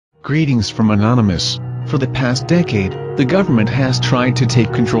Greetings from Anonymous. For the past decade, the government has tried to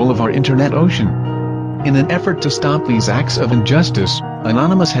take control of our internet ocean. In an effort to stop these acts of injustice,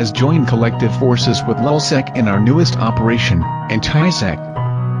 Anonymous has joined collective forces with LulzSec in our newest operation,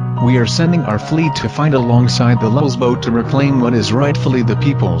 AntiSec. We are sending our fleet to fight alongside the Lulz boat to reclaim what is rightfully the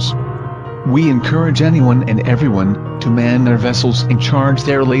people's. We encourage anyone and everyone to man their vessels and charge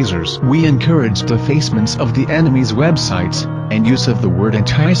their lasers. We encourage defacements of the enemy's websites, and use of the word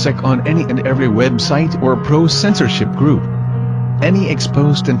AntiSec on any and every website or pro-censorship group. Any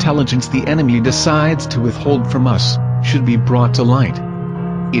exposed intelligence the enemy decides to withhold from us should be brought to light.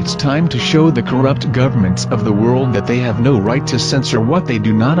 It's time to show the corrupt governments of the world that they have no right to censor what they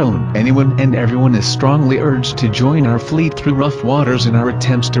do not own. Anyone and everyone is strongly urged to join our fleet through rough waters in our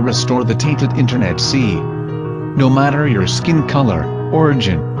attempts to restore the tainted internet sea. No matter your skin color,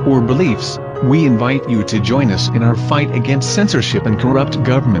 origin, or beliefs, we invite you to join us in our fight against censorship and corrupt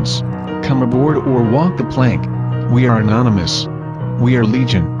governments. Come aboard or walk the plank. We are Anonymous. We are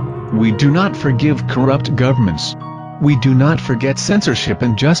Legion. We do not forgive corrupt governments. We do not forget censorship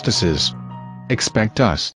and injustices. Expect us.